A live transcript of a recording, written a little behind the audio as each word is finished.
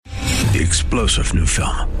the explosive new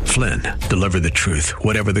film, Flynn, deliver the truth,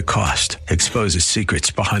 whatever the cost, exposes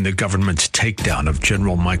secrets behind the government's takedown of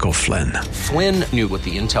General Michael Flynn. Flynn knew what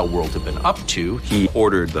the intel world had been up to. He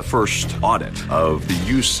ordered the first audit of the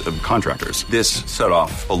use of contractors. This set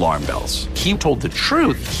off alarm bells. He told the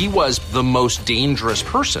truth. He was the most dangerous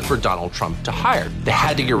person for Donald Trump to hire. They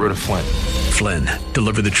had to get rid of Flynn. Flynn,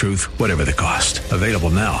 deliver the truth, whatever the cost. Available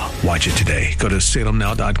now. Watch it today. Go to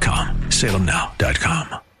salemnow.com.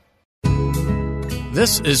 salemnow.com.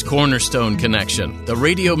 This is Cornerstone Connection, the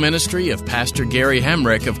radio ministry of Pastor Gary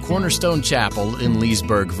Hemrick of Cornerstone Chapel in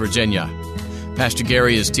Leesburg, Virginia. Pastor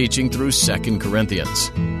Gary is teaching through 2 Corinthians.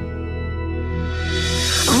 Real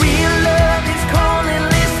love is calling,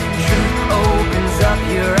 listen, truth opens up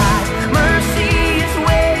your eyes. Mercy is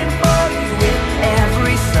waiting for you with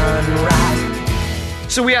every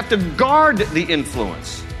sunrise. So we have to guard the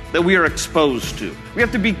influence that we are exposed to. We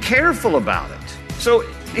have to be careful about it. So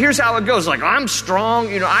here's how it goes. Like, I'm strong,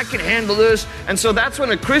 I can handle this. And so that's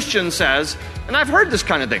when a Christian says, and I've heard this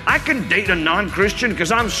kind of thing, I can date a non-Christian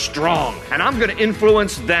because I'm strong and I'm going to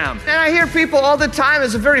influence them. And I hear people all the time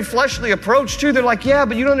as a very fleshly approach too. They're like, yeah,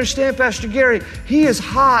 but you don't understand, Pastor Gary. He is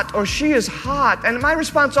hot or she is hot. And my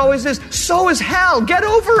response always is, so is hell. Get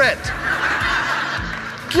over it.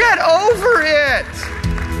 Get over it.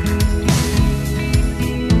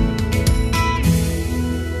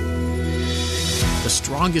 The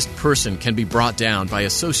strongest person can be brought down by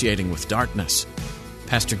associating with darkness.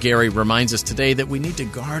 Pastor Gary reminds us today that we need to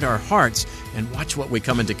guard our hearts and watch what we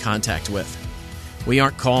come into contact with. We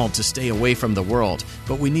aren't called to stay away from the world,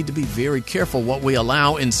 but we need to be very careful what we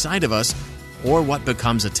allow inside of us or what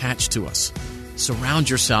becomes attached to us. Surround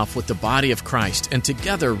yourself with the body of Christ and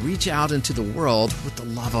together reach out into the world with the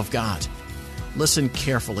love of God. Listen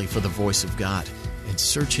carefully for the voice of God and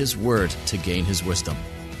search His Word to gain His wisdom.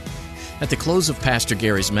 At the close of Pastor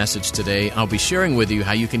Gary's message today, I'll be sharing with you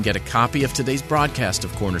how you can get a copy of today's broadcast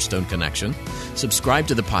of Cornerstone Connection, subscribe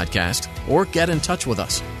to the podcast, or get in touch with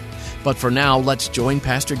us. But for now, let's join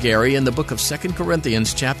Pastor Gary in the book of 2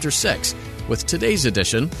 Corinthians chapter 6 with today's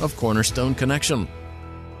edition of Cornerstone Connection.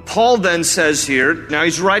 Paul then says here, now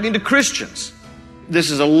he's writing to Christians.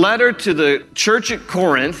 This is a letter to the church at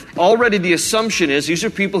Corinth. Already the assumption is these are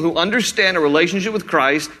people who understand a relationship with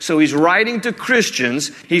Christ. So he's writing to Christians.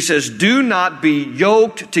 He says, do not be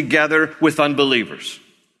yoked together with unbelievers.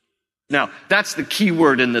 Now, that's the key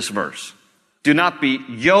word in this verse. Do not be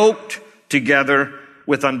yoked together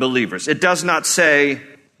with unbelievers. It does not say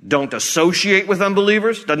don't associate with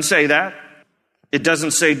unbelievers. It doesn't say that. It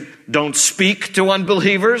doesn't say don't speak to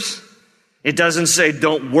unbelievers. It doesn't say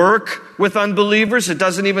don't work with unbelievers. It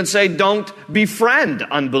doesn't even say don't befriend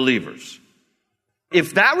unbelievers.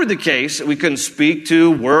 If that were the case, we couldn't speak to,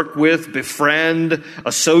 work with, befriend,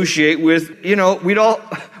 associate with, we'd all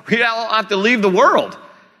have to leave the world.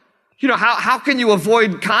 How can you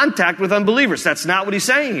avoid contact with unbelievers? That's not what he's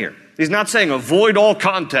saying here. He's not saying avoid all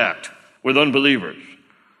contact with unbelievers.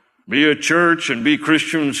 Be a church and be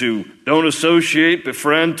Christians who don't associate,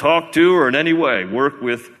 befriend, talk to, or in any way work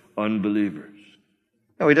with unbelievers.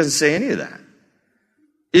 No, he doesn't say any of that.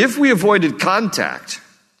 If we avoided contact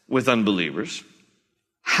with unbelievers,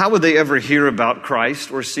 how would they ever hear about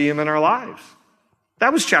Christ or see Him in our lives?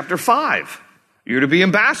 That was chapter 5. You're to be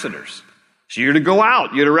ambassadors. So you're to go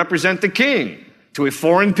out. You're to represent the King to a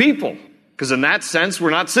foreign people. Because in that sense,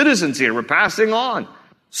 we're not citizens here. We're passing on.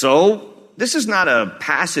 So this is not a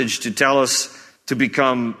passage to tell us to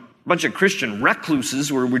become a bunch of Christian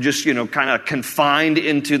recluses where we're just, kind of confined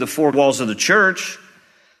into the four walls of the church.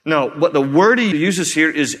 No, what the word he uses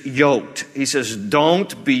here is yoked. He says,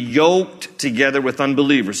 don't be yoked together with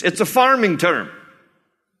unbelievers. It's a farming term.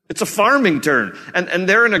 It's a farming term. And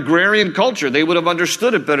they're an agrarian culture. They would have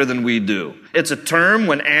understood it better than we do. It's a term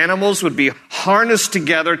when animals would be harnessed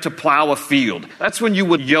together to plow a field. That's when you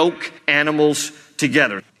would yoke animals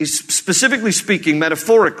together. He's specifically speaking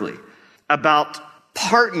metaphorically about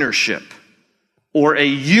partnership or a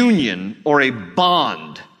union or a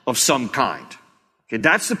bond of some kind. Okay,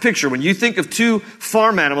 that's the picture. When you think of two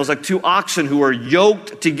farm animals, like two oxen who are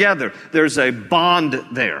yoked together, there's a bond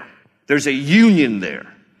there. There's a union there.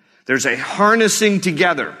 There's a harnessing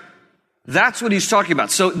together. That's what he's talking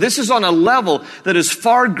about. So this is on a level that is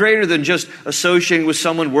far greater than just associating with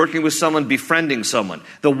someone, working with someone, befriending someone.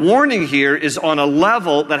 The warning here is on a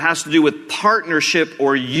level that has to do with partnership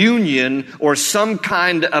or union or some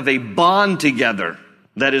kind of a bond together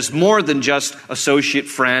that is more than just associate,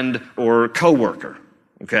 friend, or coworker.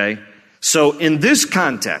 Okay? So in this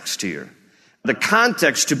context here, the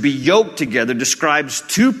context to be yoked together describes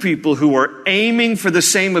two people who are aiming for the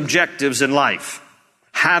same objectives in life.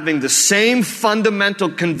 having the same fundamental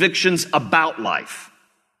convictions about life.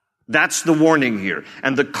 That's the warning here.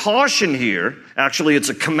 And the caution here, actually it's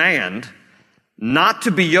a command, not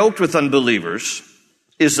to be yoked with unbelievers,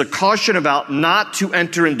 is a caution about not to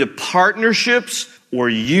enter into partnerships or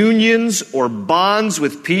unions or bonds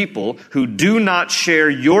with people who do not share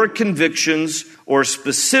your convictions or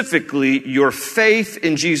specifically your faith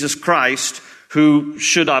in Jesus Christ, who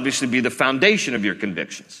should obviously be the foundation of your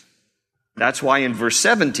convictions. That's why in verse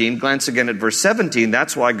 17, glance again at verse 17,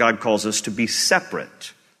 that's why God calls us to be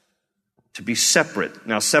separate. To be separate.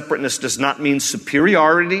 Now, separateness does not mean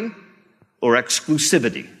superiority or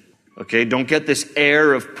exclusivity. Okay, don't get this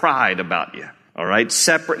air of pride about you. All right,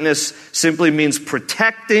 separateness simply means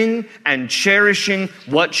protecting and cherishing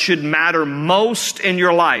what should matter most in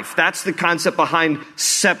your life. That's the concept behind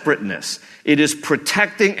separateness. It is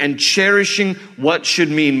protecting and cherishing what should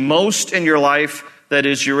mean most in your life, that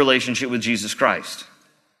is your relationship with Jesus Christ.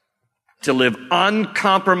 To live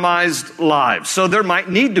uncompromised lives. So there might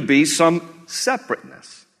need to be some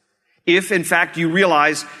separateness. If, in fact, you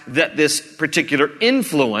realize that this particular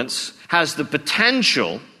influence has the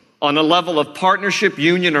potential on a level of partnership,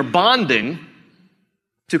 union, or bonding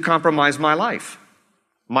to compromise my life,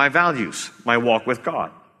 my values, my walk with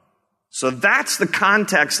God. So that's the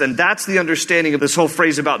context and that's the understanding of this whole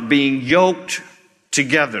phrase about being yoked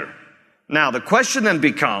together. Now, the question then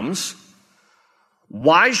becomes,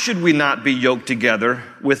 why should we not be yoked together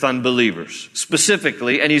with unbelievers?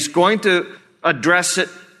 Specifically, and he's going to address it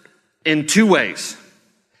in two ways.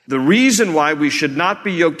 The reason why we should not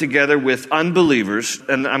be yoked together with unbelievers,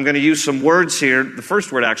 and I'm going to use some words here. The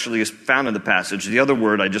first word actually is found in the passage. The other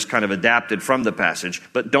word I just kind of adapted from the passage.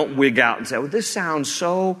 But don't wig out and say, well, this sounds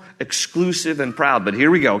so exclusive and proud. But here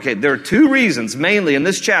we go. Okay, there are two reasons, mainly in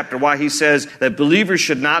this chapter, why he says that believers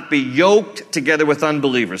should not be yoked together with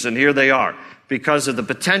unbelievers. And here they are. Because of the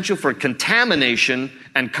potential for contamination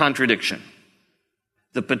and contradiction.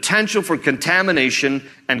 The potential for contamination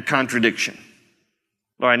and contradiction.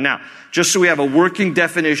 All right, now, just so we have a working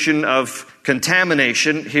definition of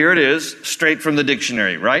contamination, here it is, straight from the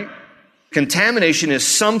dictionary, right? Contamination is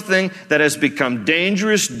something that has become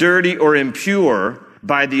dangerous, dirty, or impure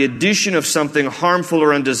by the addition of something harmful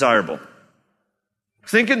or undesirable.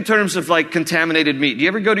 Think in terms of like contaminated meat. Do you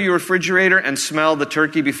ever go to your refrigerator and smell the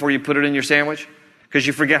turkey before you put it in your sandwich? Because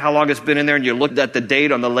you forget how long it's been in there and you looked at the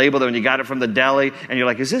date on the label when you got it from the deli and you're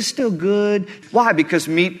like, is this still good? Why? Because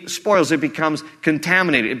meat spoils. It becomes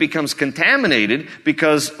contaminated. It becomes contaminated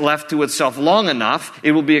because left to itself long enough,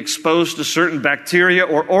 it will be exposed to certain bacteria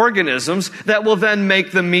or organisms that will then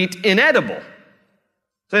make the meat inedible.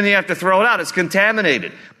 Then you have to throw it out. It's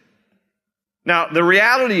contaminated. Now, the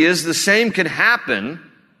reality is the same can happen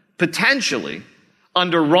potentially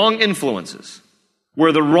under wrong influences.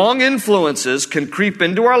 Where the wrong influences can creep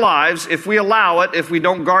into our lives if we allow it, if we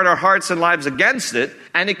don't guard our hearts and lives against it,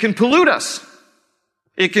 and it can pollute us.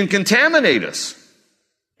 It can contaminate us.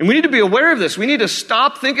 And we need to be aware of this. We need to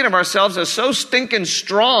stop thinking of ourselves as so stinking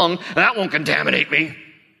strong, that won't contaminate me.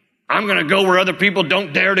 I'm going to go where other people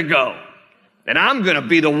don't dare to go. And I'm going to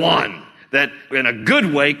be the one that, in a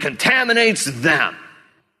good way, contaminates them.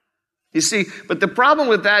 You see, but the problem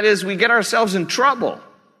with that is we get ourselves in trouble.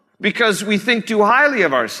 Because we think too highly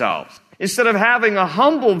of ourselves, instead of having a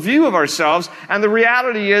humble view of ourselves. And the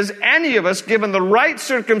reality is, any of us, given the right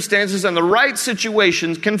circumstances and the right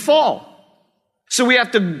situations, can fall. So we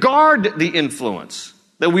have to guard the influence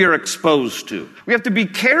that we are exposed to. We have to be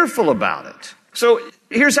careful about it. So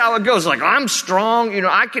here's how it goes. Like, I'm strong,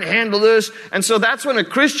 I can handle this. And so that's when a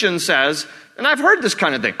Christian says, and I've heard this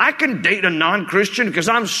kind of thing, I can date a non-Christian because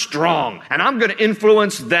I'm strong and I'm going to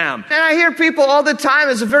influence them. And I hear people all the time,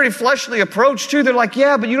 it's a very fleshly approach too. They're like,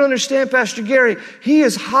 yeah, but you don't understand, Pastor Gary. He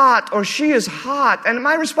is hot or she is hot. And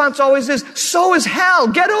my response always is, so is hell.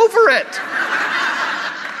 Get over it.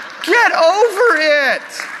 Get over it.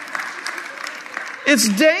 It's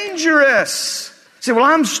dangerous. Say, well,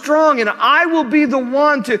 I'm strong and I will be the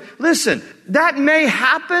one to... Listen, that may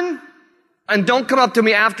happen. And don't come up to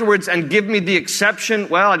me afterwards and give me the exception.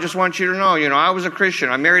 Well, I just want you to know, I was a Christian.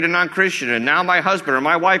 I married a non-Christian. And now my husband or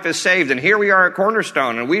my wife is saved. And here we are at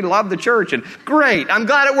Cornerstone. And we love the church. And great. I'm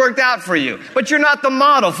glad it worked out for you. But you're not the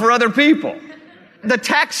model for other people. The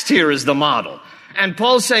text here is the model. And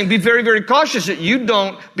Paul's saying, be very, very cautious that you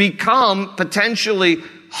don't become potentially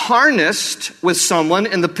harnessed with someone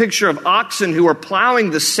in the picture of oxen who are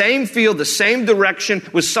plowing the same field, the same direction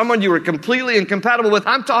with someone you are completely incompatible with.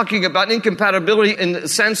 I'm talking about incompatibility in the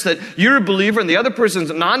sense that you're a believer and the other person's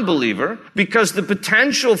a non-believer, because the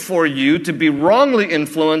potential for you to be wrongly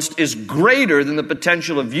influenced is greater than the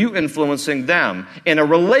potential of you influencing them in a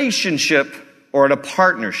relationship or at a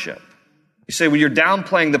partnership? You say, well, you're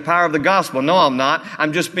downplaying the power of the gospel. No, I'm not.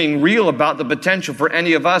 I'm just being real about the potential for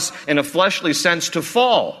any of us in a fleshly sense to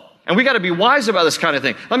fall. And we got to be wise about this kind of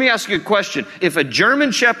thing. Let me ask you a question. If a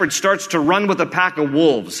German shepherd starts to run with a pack of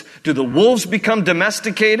wolves, do the wolves become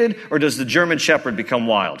domesticated or does the German shepherd become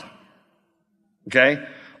wild? Okay?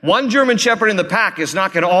 One German shepherd in the pack is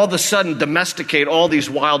not going to all of a sudden domesticate all these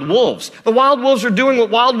wild wolves. The wild wolves are doing what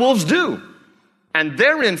wild wolves do. And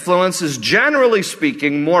their influence is, generally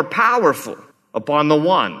speaking, more powerful upon the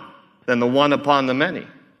one than the one upon the many.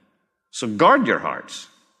 So guard your hearts.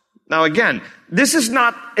 Now again, this is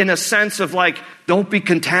not in a sense of like, don't be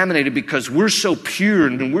contaminated because we're so pure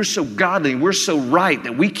and we're so godly and we're so right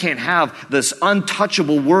that we can't have this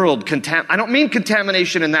untouchable world. I don't mean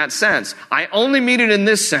contamination in that sense. I only mean it in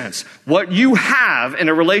this sense. What you have in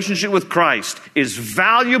a relationship with Christ is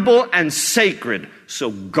valuable and sacred, so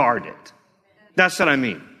guard it. That's what I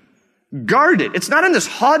mean. Guard it. It's not in this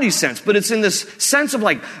haughty sense, but it's in this sense of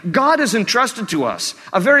like, God has entrusted to us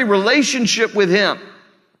a very relationship with Him.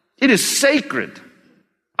 It is sacred.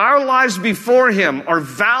 Our lives before Him are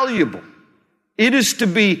valuable. It is to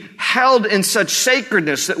be held in such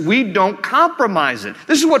sacredness that we don't compromise it.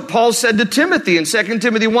 This is what Paul said to Timothy in 2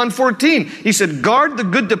 Timothy 1:14. He said, guard the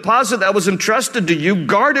good deposit that was entrusted to you.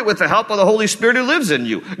 Guard it with the help of the Holy Spirit who lives in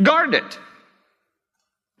you. Guard it.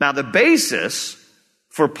 Now, the basis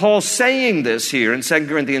for Paul saying this here in 2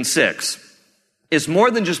 Corinthians 6 is more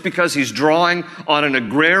than just because he's drawing on an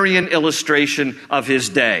agrarian illustration of his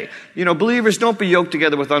day. You know, believers, don't be yoked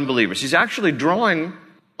together with unbelievers. He's actually drawing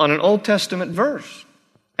on an Old Testament verse.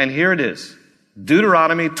 And here it is.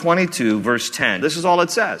 Deuteronomy 22, verse 10. This is all it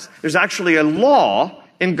says. There's actually a law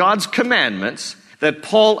in God's commandments that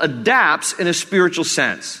Paul adapts in a spiritual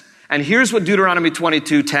sense. And here's what Deuteronomy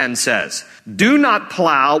 22:10 says. Do not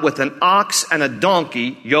plow with an ox and a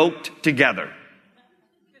donkey yoked together.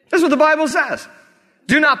 That's what the Bible says.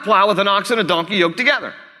 Do not plow with an ox and a donkey yoked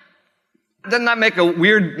together. Doesn't that make a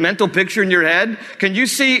weird mental picture in your head? Can you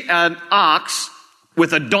see an ox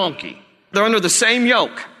with a donkey? They're under the same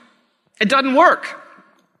yoke. It doesn't work.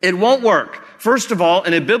 It won't work. First of all,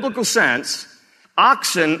 in a biblical sense,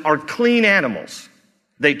 oxen are clean animals.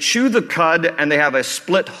 They chew the cud and they have a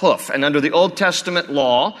split hoof. And under the Old Testament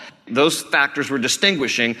law, those factors we're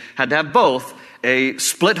distinguishing had to have both a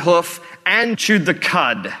split hoof and chewed the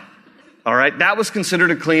cud. All right, that was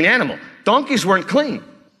considered a clean animal. Donkeys weren't clean.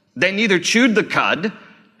 They neither chewed the cud,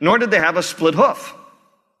 nor did they have a split hoof.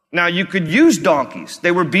 Now, you could use donkeys.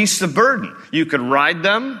 They were beasts of burden. You could ride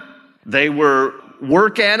them. They were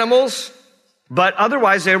work animals, but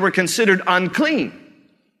otherwise they were considered unclean.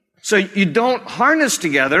 So you don't harness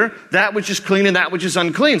together that which is clean and that which is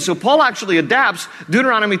unclean. So Paul actually adapts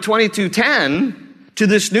Deuteronomy 22:10 to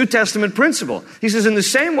this New Testament principle. He says, in the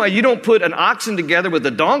same way, you don't put an oxen together with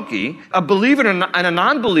a donkey. A believer and a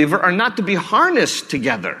non-believer are not to be harnessed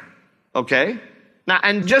together. Okay? Now,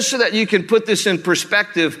 and just so that you can put this in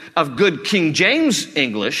perspective of good King James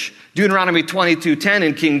English, Deuteronomy 22:10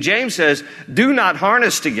 in King James says, do not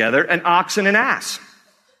harness together an ox and an ass.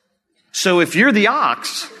 So if you're the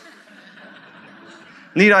ox,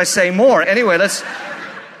 need I say more? Anyway,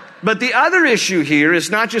 but the other issue here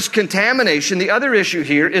is not just contamination. The other issue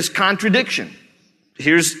here is contradiction.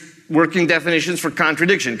 Here's working definitions for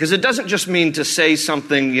contradiction, because it doesn't just mean to say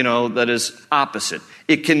something, that is opposite.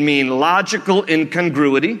 It can mean logical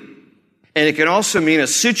incongruity, and it can also mean a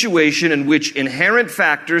situation in which inherent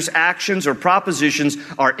factors, actions, or propositions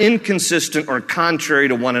are inconsistent or contrary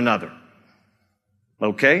to one another.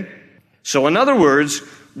 Okay? So in other words,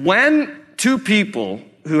 when two people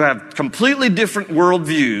who have completely different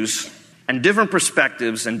worldviews and different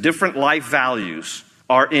perspectives and different life values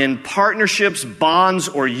are in partnerships, bonds,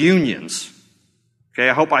 or unions. Okay,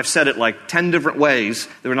 I hope I've said it like 10 different ways.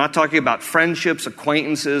 We're not talking about friendships,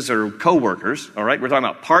 acquaintances, or coworkers. All right, we're talking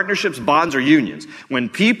about partnerships, bonds, or unions. When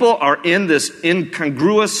people are in this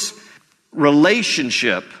incongruous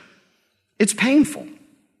relationship, it's painful.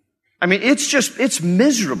 I mean, it's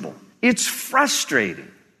miserable. It's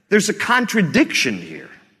frustrating. There's a contradiction here.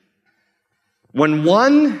 When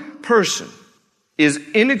one person is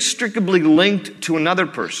inextricably linked to another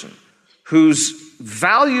person whose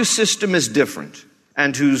value system is different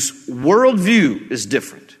and whose worldview is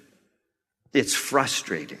different, it's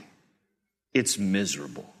frustrating. It's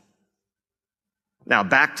miserable. Now,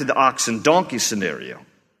 back to the ox and donkey scenario.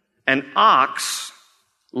 An ox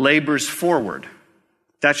labors forward.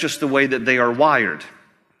 That's just the way that they are wired.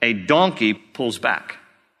 A donkey pulls back.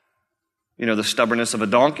 You know the stubbornness of a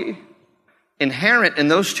donkey? Inherent in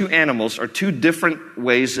those two animals are two different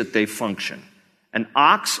ways that they function. An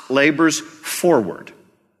ox labors forward,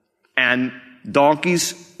 and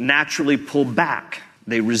donkeys naturally pull back.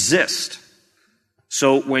 They resist.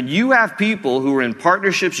 So when you have people who are in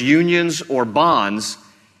partnerships, unions, or bonds,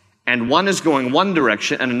 and one is going one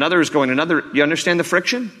direction and another is going another, you understand the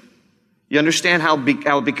friction? You understand how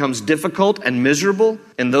it becomes difficult and miserable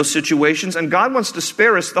in those situations? And God wants to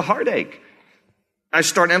spare us the heartache. I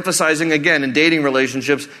start emphasizing again in dating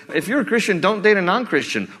relationships, if you're a Christian, don't date a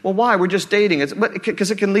non-Christian. Well, why? We're just dating.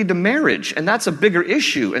 Because it can lead to marriage, and that's a bigger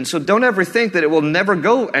issue. And so don't ever think that it will never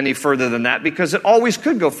go any further than that, because it always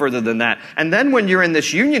could go further than that. And then when you're in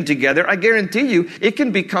this union together, I guarantee you, it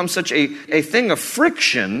can become such a thing of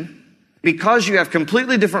friction because you have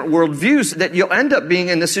completely different worldviews that you'll end up being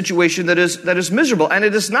in a situation that is miserable. And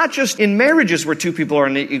it is not just in marriages where two people are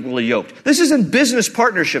unequally yoked. This is in business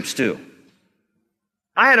partnerships too.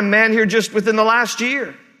 I had a man here just within the last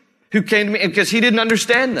year who came to me because he didn't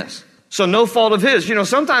understand this. So no fault of his.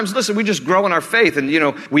 Sometimes, listen, we just grow in our faith and,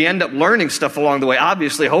 we end up learning stuff along the way,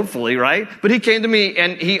 obviously, hopefully, right? But he came to me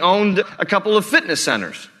and he owned a couple of fitness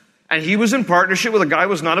centers. And he was in partnership with a guy who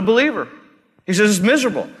was not a believer. He says, it's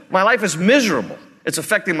miserable. My life is miserable. It's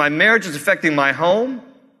affecting my marriage. It's affecting my home.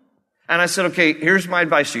 And I said, okay, here's my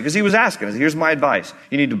advice to you. Because he was asking. I said, here's my advice.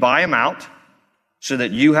 You need to buy him out so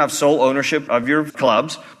that you have sole ownership of your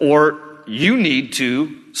clubs, or you need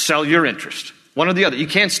to sell your interest. One or the other. You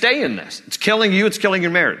can't stay in this. It's killing you. It's killing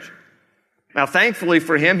your marriage. Now, thankfully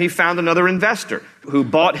for him, he found another investor who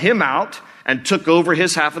bought him out and took over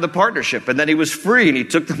his half of the partnership. And then he was free, and he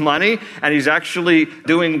took the money, and he's actually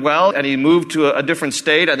doing well, and he moved to a different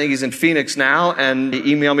state. I think he's in Phoenix now, and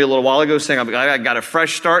he emailed me a little while ago saying, I got a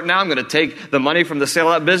fresh start now. I'm going to take the money from the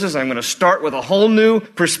sale of that business, and I'm going to start with a whole new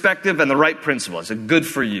perspective and the right principle. I said, good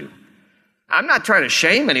for you. I'm not trying to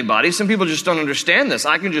shame anybody. Some people just don't understand this.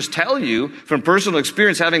 I can just tell you from personal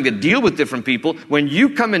experience, having to deal with different people, when you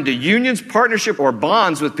come into unions, partnership, or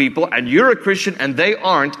bonds with people, and you're a Christian and they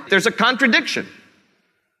aren't, there's a contradiction.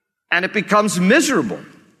 And it becomes miserable.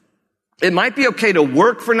 It might be okay to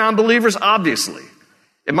work for non-believers, obviously.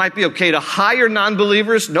 It might be okay to hire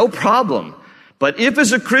non-believers, no problem. But if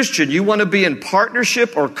as a Christian you want to be in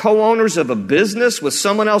partnership or co-owners of a business with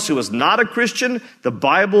someone else who is not a Christian, the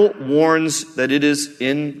Bible warns that it is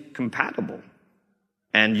incompatible.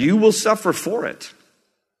 And you will suffer for it.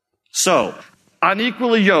 So,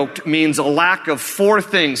 unequally yoked means a lack of four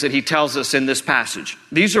things that he tells us in this passage.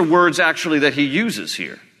 These are words actually that he uses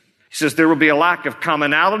here. He says there will be a lack of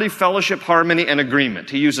commonality, fellowship, harmony, and agreement.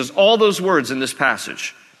 He uses all those words in this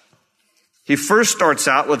passage. He first starts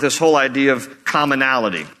out with this whole idea of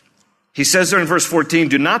commonality. He says there in verse 14,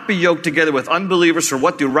 do not be yoked together with unbelievers, for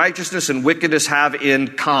what do righteousness and wickedness have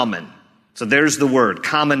in common? So there's the word,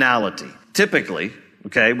 commonality. Typically,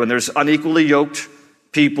 when there's unequally yoked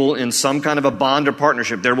people in some kind of a bond or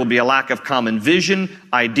partnership, there will be a lack of common vision,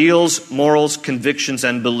 ideals, morals, convictions,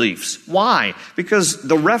 and beliefs. Why? Because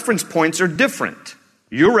the reference points are different.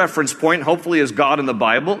 Your reference point, hopefully, is God in the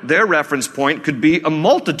Bible. Their reference point could be a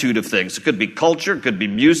multitude of things. It could be culture, it could be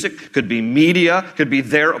music, it could be media, it could be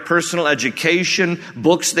their personal education,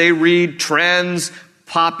 books they read, trends,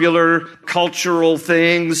 popular cultural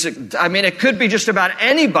things. It could be just about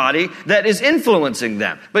anybody that is influencing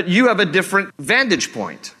them. But you have a different vantage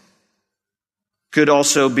point. Could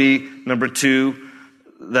also be, number two,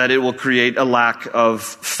 that it will create a lack of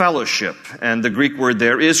fellowship. And the Greek word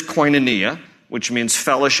there is koinonia, which means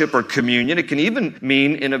fellowship or communion. It can even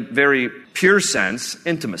mean, in a very pure sense,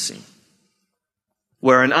 intimacy.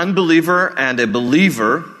 Where an unbeliever and a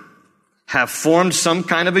believer have formed some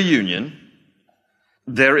kind of a union,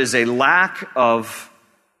 there is a lack of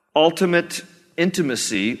ultimate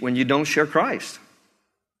intimacy when you don't share Christ.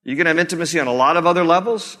 You can have intimacy on a lot of other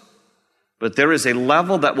levels, but there is a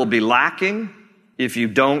level that will be lacking if you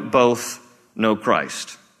don't both know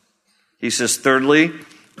Christ. He says, thirdly,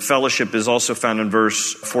 fellowship is also found in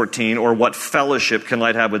verse 14, or what fellowship can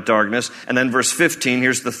light have with darkness? And then verse 15,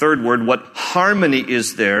 here's the third word, what harmony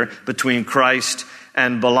is there between Christ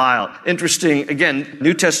and Belial? Interesting, again,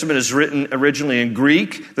 New Testament is written originally in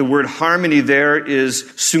Greek. The word harmony there is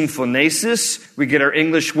symphonesis. We get our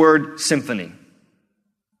English word symphony.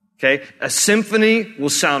 Okay? A symphony will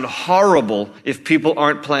sound horrible if people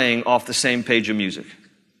aren't playing off the same page of music.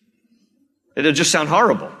 It'll just sound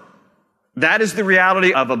horrible. That is the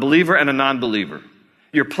reality of a believer and a non-believer.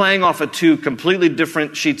 You're playing off of two completely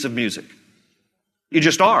different sheets of music. You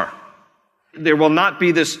just are. There will not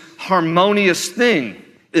be this harmonious thing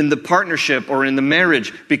in the partnership or in the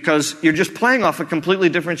marriage because you're just playing off of completely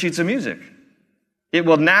different sheets of music. It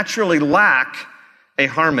will naturally lack a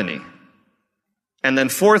harmony. And then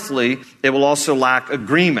fourthly, it will also lack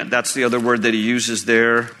agreement. That's the other word that he uses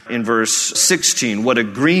there in verse 16. What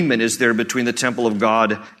agreement is there between the temple of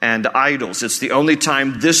God and idols? It's the only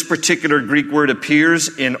time this particular Greek word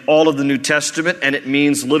appears in all of the New Testament, and it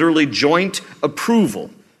means literally joint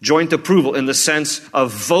approval. Joint approval in the sense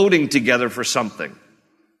of voting together for something.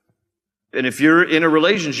 And if you're in a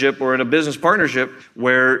relationship or in a business partnership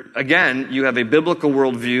where, again, you have a biblical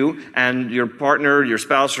worldview and your partner, your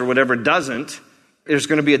spouse, or whatever doesn't, there's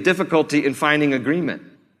going to be a difficulty in finding agreement.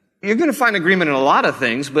 You're going to find agreement in a lot of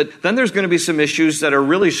things, but then there's going to be some issues that are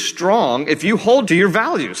really strong if you hold to your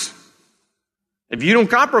values. If you don't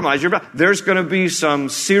compromise your values, there's going to be some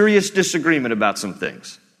serious disagreement about some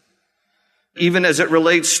things. Even as it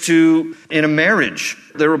relates to in a marriage,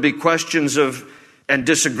 there will be questions of and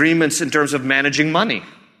disagreements in terms of managing money,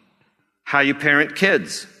 how you parent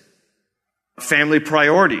kids, family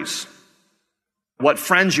priorities, what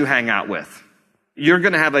friends you hang out with. You're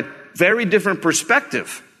going to have a very different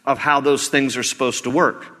perspective of how those things are supposed to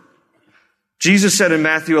work. Jesus said in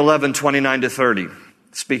Matthew 11:29-30,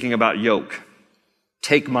 speaking about yoke,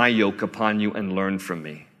 "Take my yoke upon you and learn from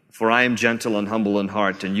me, for I am gentle and humble in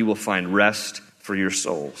heart, and you will find rest for your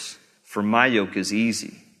souls. For my yoke is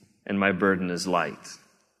easy and my burden is light."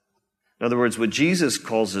 In other words, what Jesus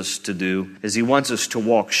calls us to do is he wants us to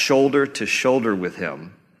walk shoulder to shoulder with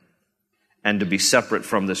him and to be separate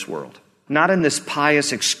from this world. Not in this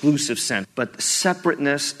pious, exclusive sense, but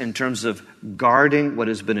separateness in terms of guarding what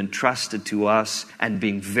has been entrusted to us and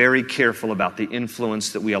being very careful about the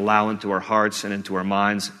influence that we allow into our hearts and into our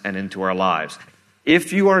minds and into our lives.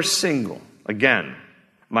 If you are single, again,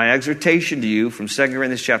 my exhortation to you from 2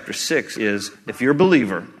 Corinthians chapter 6 is, if you're a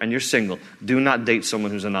believer and you're single, do not date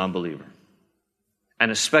someone who's a non-believer.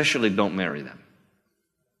 And especially don't marry them.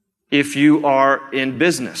 If you are in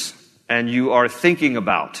business and you are thinking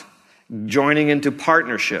about joining into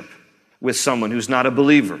partnership with someone who's not a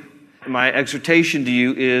believer, my exhortation to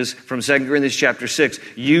you is from 2 Corinthians chapter 6,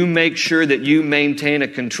 you make sure that you maintain a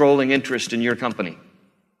controlling interest in your company.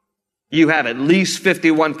 You have at least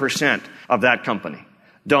 51% of that company.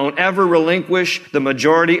 Don't ever relinquish the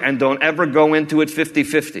majority and don't ever go into it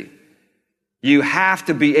 50-50. You have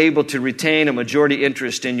to be able to retain a majority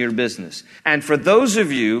interest in your business. And for those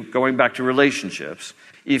of you, going back to relationships,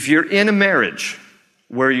 if you're in a marriage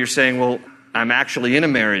where you're saying, well, I'm actually in a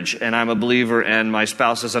marriage and I'm a believer and my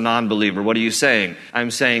spouse is a non-believer, what are you saying?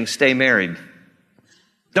 I'm saying stay married.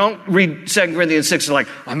 Don't read 2 Corinthians 6 like,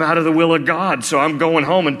 I'm out of the will of God, so I'm going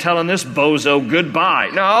home and telling this bozo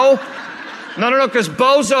goodbye. No, because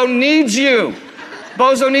bozo needs you.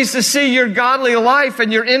 Bozo needs to see your godly life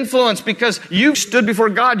and your influence because you stood before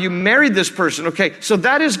God. You married this person. Okay, so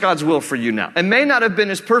that is God's will for you now. It may not have been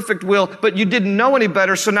his perfect will, but you didn't know any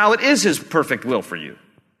better, so now it is his perfect will for you.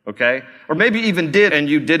 Okay? Or maybe even did, and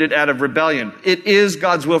you did it out of rebellion. It is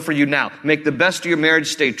God's will for you now. Make the best of your marriage,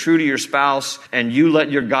 stay true to your spouse, and you let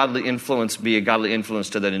your godly influence be a godly influence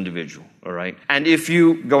to that individual. All right? And if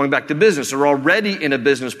you, going back to business, are already in a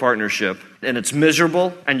business partnership, and it's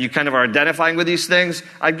miserable, and you kind of are identifying with these things,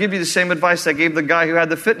 I'd give you the same advice I gave the guy who had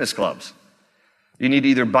the fitness clubs. You need to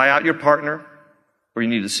either buy out your partner, or you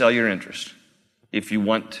need to sell your interest if you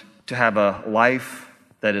want to have a life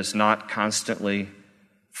that is not constantly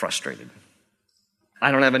frustrated.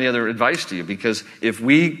 I don't have any other advice to you because if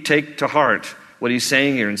we take to heart what he's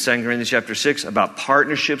saying here in 2 Corinthians chapter 6 about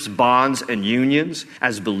partnerships, bonds, and unions,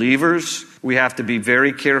 as believers, we have to be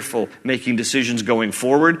very careful making decisions going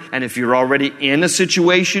forward. And if you're already in a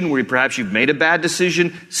situation where perhaps you've made a bad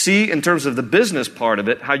decision, see in terms of the business part of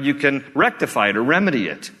it, how you can rectify it or remedy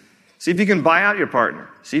it. See if you can buy out your partner.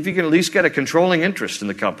 See if you can at least get a controlling interest in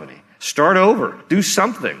the company. Start over. Do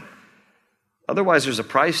something. Otherwise, there's a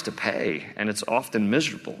price to pay, and it's often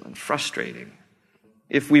miserable and frustrating.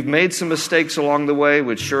 If we've made some mistakes along the way,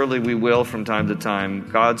 which surely we will from time to time,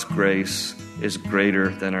 God's grace is greater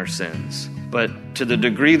than our sins. But to the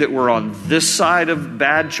degree that we're on this side of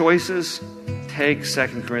bad choices, take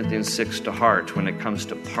 2 Corinthians 6 to heart when it comes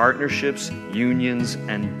to partnerships, unions,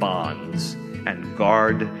 and bonds, and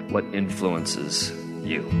guard what influences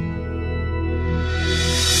you.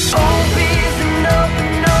 Jump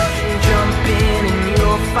in and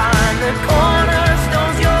you'll find the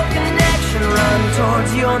cornerstone's your connection. Run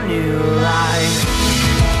towards your new life.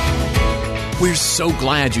 We're so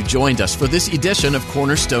glad you joined us for this edition of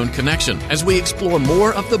Cornerstone Connection as we explore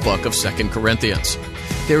more of the book of 2 Corinthians.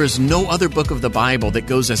 There is no other book of the Bible that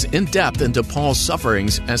goes as in-depth into Paul's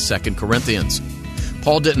sufferings as 2 Corinthians.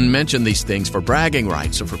 Paul didn't mention these things for bragging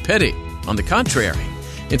rights or for pity. On the contrary,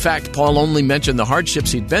 In fact, Paul only mentioned the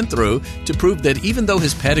hardships he'd been through to prove that even though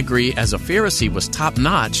his pedigree as a Pharisee was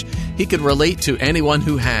top-notch, he could relate to anyone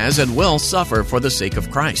who has and will suffer for the sake of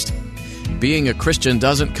Christ. Being a Christian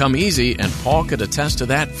doesn't come easy, and Paul could attest to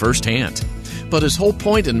that firsthand. But his whole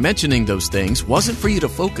point in mentioning those things wasn't for you to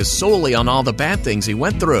focus solely on all the bad things he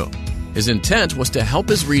went through. His intent was to help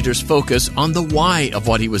his readers focus on the why of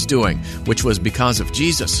what he was doing, which was because of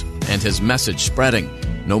Jesus and his message spreading,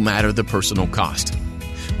 no matter the personal cost.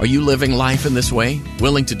 Are you living life in this way,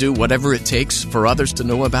 willing to do whatever it takes for others to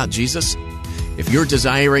know about Jesus? If you're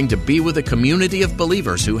desiring to be with a community of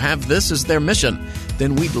believers who have this as their mission,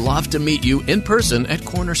 then we'd love to meet you in person at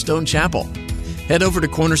Cornerstone Chapel. Head over to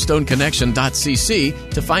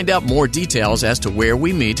cornerstoneconnection.cc to find out more details as to where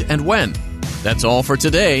we meet and when. That's all for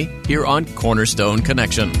today here on Cornerstone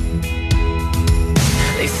Connection.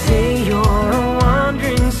 They say you're a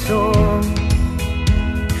wandering soul,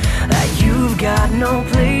 that you've got no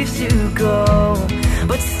place to go,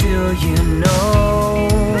 but still you know,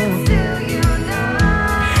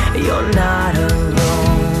 you're not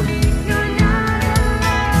alone.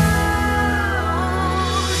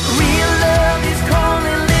 Real love is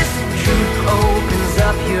calling, listen, truth opens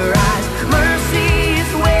up your eyes. Mercy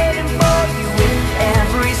is waiting for you with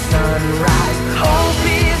every sunrise. Hope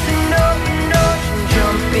is an open ocean,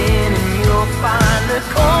 jump in and you'll find the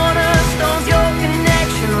cornerstones, your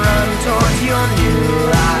connection, run towards your new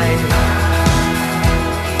life.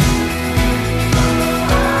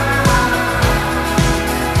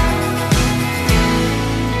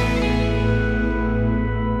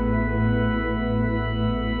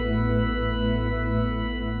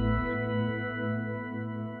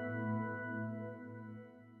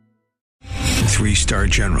 3-star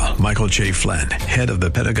General Michael J. Flynn, head of the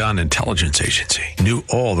Pentagon Intelligence Agency, knew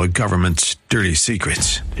all the government's dirty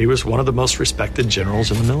secrets. He was one of the most respected generals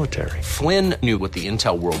in the military. Flynn knew what the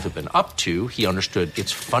intel world had been up to. He understood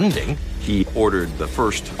its funding. He ordered the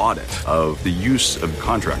first audit of the use of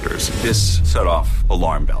contractors. This set off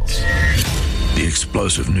alarm bells. The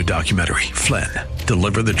explosive new documentary, Flynn,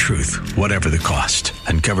 Deliver the Truth, Whatever the Cost,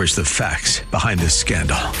 uncovers the facts behind this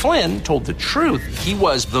scandal. Flynn told the truth. He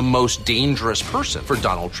was the most dangerous person for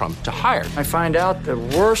Donald Trump to hire. I find out the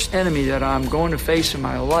worst enemy that I'm going to face in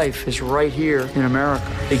my life is right here in America.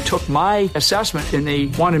 They took my assessment and they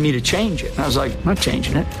wanted me to change it. And I was like, I'm not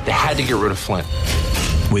changing it. They had to get rid of Flynn.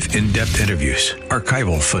 With in-depth interviews,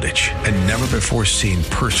 archival footage, and never-before-seen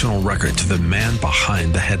personal records of the man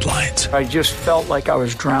behind the headlines. I just felt like I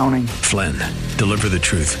was drowning. Flynn, Deliver the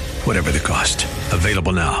Truth, Whatever the Cost.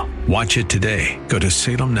 Available now. Watch it today. Go to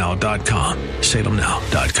salemnow.com.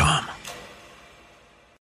 salemnow.com.